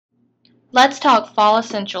Let's talk fall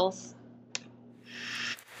essentials.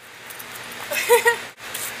 Okay,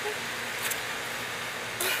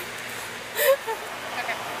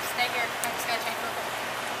 stay here. I'm just gonna change real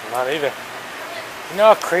quick. Not even. You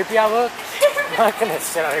know how creepy I look? I'm not gonna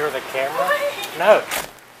sit out here with a camera. No.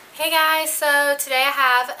 Hey guys, so today I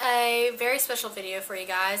have a very special video for you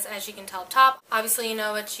guys. As you can tell up top, obviously you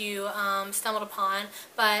know what you stumbled upon,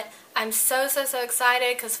 but I'm so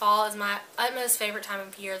excited because fall is my utmost favorite time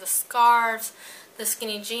of year. The scarves, the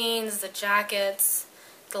skinny jeans, the jackets,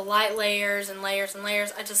 the light layers and layers and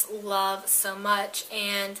layers, I just love so much,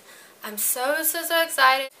 and I'm so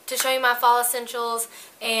excited to show you my fall essentials.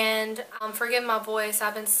 And forgive my voice,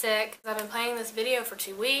 I've been sick. I've been planning this video for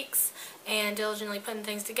 2 weeks and diligently putting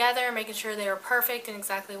things together, making sure they were perfect and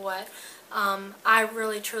exactly what I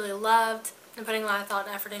really truly loved, and putting a lot of thought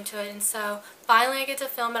and effort into it. And so finally I get to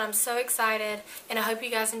film it. I'm so excited, and I hope you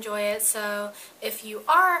guys enjoy it. So if you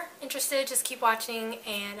are interested, just keep watching,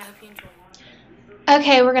 and I hope you enjoy it.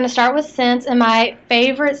 Okay, we're going to start with scents, and my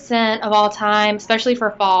favorite scent of all time, especially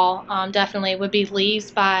for fall, definitely would be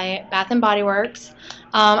Leaves by Bath & Body Works.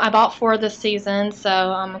 I bought 4 this season, so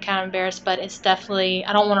I'm kind of embarrassed, but it's definitely,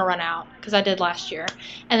 I don't want to run out, because I did last year.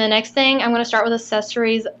 And the next thing, I'm going to start with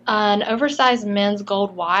accessories, an oversized men's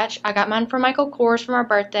gold watch. I got mine from Michael Kohls for my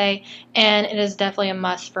birthday, and it is definitely a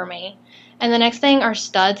must for me. And the next thing are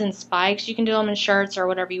studs and spikes. You can do them in shirts or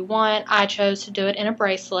whatever you want. I chose to do it in a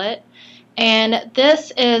bracelet. And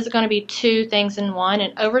this is going to be 2 things in one,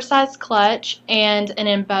 an oversized clutch and an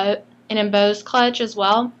embossed clutch as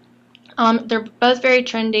well. They're both very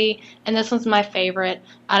trendy, and this one's my favorite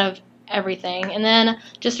out of everything. And then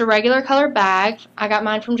just a regular color bag. I got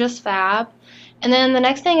mine from JustFab. And then the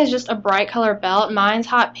next thing is just a bright color belt. Mine's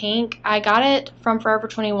hot pink. I got it from Forever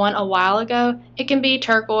 21 a while ago. It can be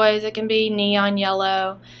turquoise, it can be neon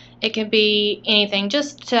yellow, it can be anything,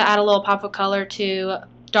 just to add a little pop of color to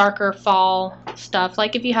darker fall stuff.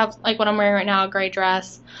 Like if you have, like what I'm wearing right now, a gray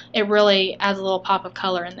dress, it really adds a little pop of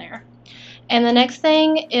color in there. And the next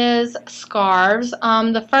thing is scarves.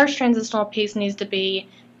 The first transitional piece needs to be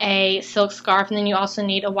a silk scarf, and then you also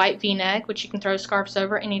need a white v-neck, which you can throw scarves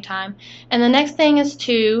over anytime. And the next thing is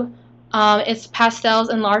 2. It's pastels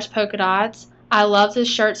and large polka dots. I love this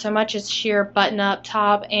shirt so much. It's sheer button-up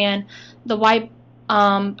top, and the white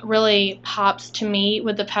really pops to me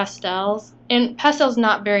with the pastels. And pastel's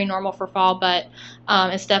not very normal for fall, but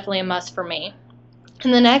it's definitely a must for me.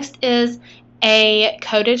 And the next is a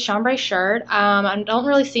coated chambray shirt. I don't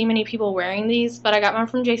really see many people wearing these, but I got mine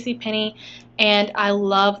from JCPenney, and I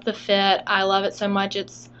love the fit. I love it so much.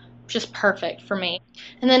 It's just perfect for me.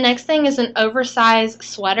 And the next thing is an oversized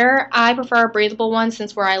sweater. I prefer a breathable one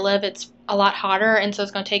since where I live it's a lot hotter, and so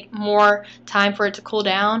it's going to take more time for it to cool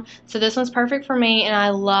down. So this one's perfect for me, and I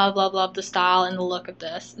love the style and the look of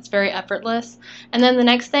this. It's very effortless. And then the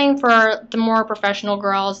next thing for the more professional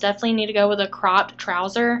girls, definitely need to go with a cropped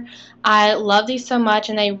trouser. I love these so much,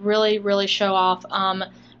 and they really show off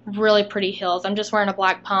really pretty heels. I'm just wearing a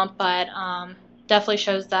black pump, but definitely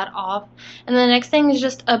shows that off. And the next thing is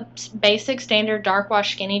just a basic standard dark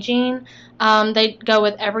wash skinny jean. They go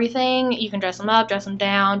with everything. You can dress them up, dress them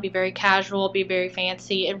down, be very casual, be very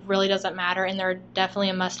fancy. It really doesn't matter, and they're definitely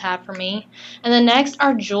a must-have for me. And the next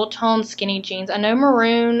are jewel tone skinny jeans. I know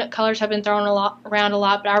maroon colors have been thrown around a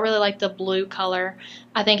lot, but I really like the blue color.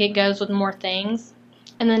 I think it goes with more things.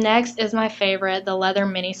 And the next is my favorite, the leather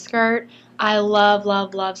mini skirt. I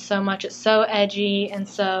love so much. It's so edgy and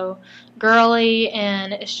so girly,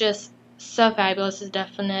 and it's just so fabulous. It's a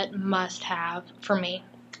definite must-have for me.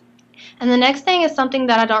 And the next thing is something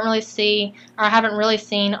that I don't really see, or I haven't really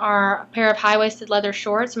seen, are a pair of high-waisted leather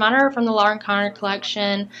shorts. Mine are from the Lauren Connor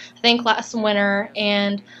collection, I think last winter,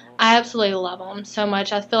 and I absolutely love them so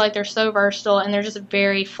much. I feel like they're so versatile, and they're just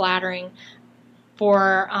very flattering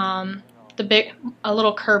for a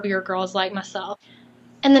little curvier girls like myself.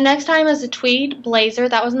 And the next item is a tweed blazer.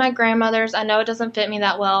 That was my grandmother's. I know it doesn't fit me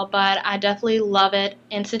that well, but I definitely love it,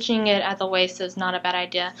 and cinching it at the waist is not a bad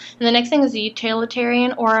idea. And the next thing is a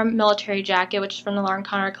utilitarian or a military jacket, which is from the Lauren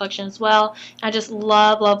Connor collection as well. I just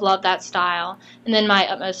love that style. And then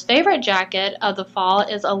my most favorite jacket of the fall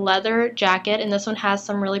is a leather jacket, and this one has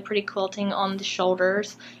some really pretty quilting on the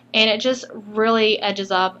shoulders, and it just really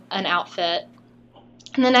edges up an outfit.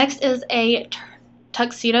 And the next is a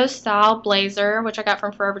tuxedo style blazer, which I got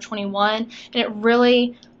from Forever 21, and it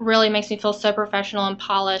really makes me feel so professional and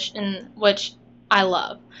polished, and which I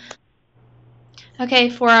love. Okay,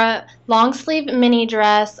 for a long sleeve mini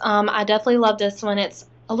dress, I definitely love this one. It's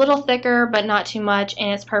a little thicker but not too much,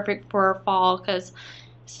 and it's perfect for fall because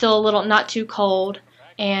it's still a little not too cold.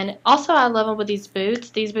 And also I love them with these boots.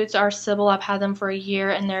 These boots are Sybil. I've had them for a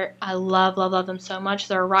year, and I love, love, love them so much.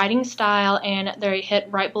 They're a riding style, and they hit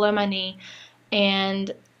right below my knee,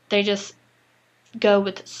 and they just go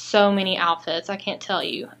with so many outfits. I can't tell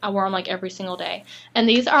you. I wore them like every single day. And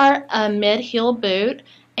these are a mid-heel boot,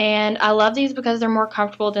 and I love these because they're more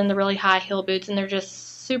comfortable than the really high heel boots, and they're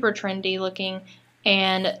just super trendy looking,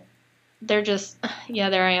 and they're just, yeah,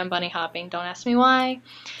 there I am bunny hopping. Don't ask me why.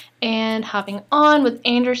 And hopping on with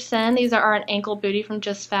Anderson. These are an ankle bootie from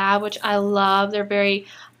JustFab, which I love. They're very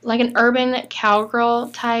like an urban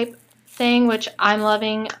cowgirl type thing, which I'm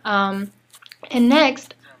loving. And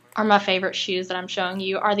next are my favorite shoes that I'm showing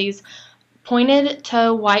you, are these pointed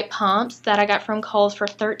toe white pumps that I got from Kohl's for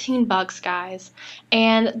 13 bucks, guys.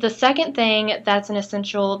 And the second thing that's an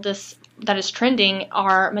essential that is trending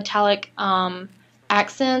are metallic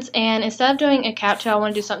accents, and instead of doing a cattail, I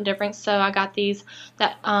want to do something different, so I got these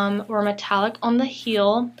that were metallic on the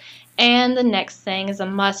heel. And the next thing is a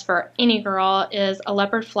must for any girl is a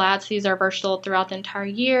leopard flats. These are versatile throughout the entire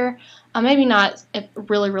year. Maybe not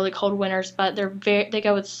really, really cold winters, but they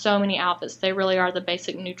go with so many outfits. They really are the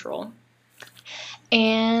basic neutral.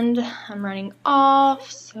 And I'm running off.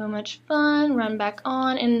 So much fun. Run back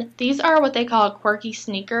on. And these are what they call a quirky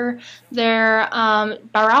sneaker. They're by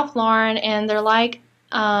Ralph Lauren, and they're like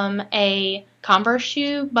a Converse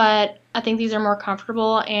shoe, but I think these are more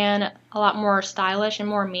comfortable and a lot more stylish and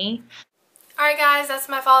more me. Alright guys, that's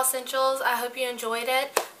my fall essentials. I hope you enjoyed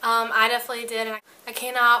it. I definitely did, and I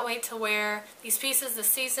cannot wait to wear these pieces this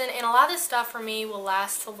season. And a lot of this stuff for me will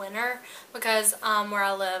last till winter because where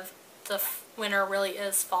I live, the winter really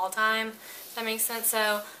is fall time, if that makes sense.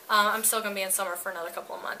 So I'm still going to be in summer for another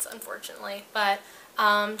couple of months, unfortunately. But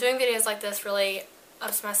doing videos like this really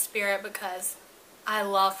ups my spirit because I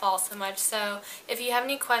love fall so much. So if you have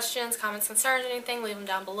any questions, comments, concerns, anything, leave them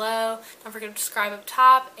down below. Don't forget to subscribe up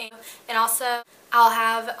top. And also, I'll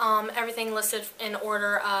have everything listed in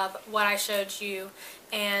order of what I showed you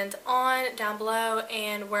and on down below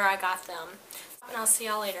and where I got them. And I'll see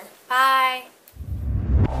y'all later. Bye!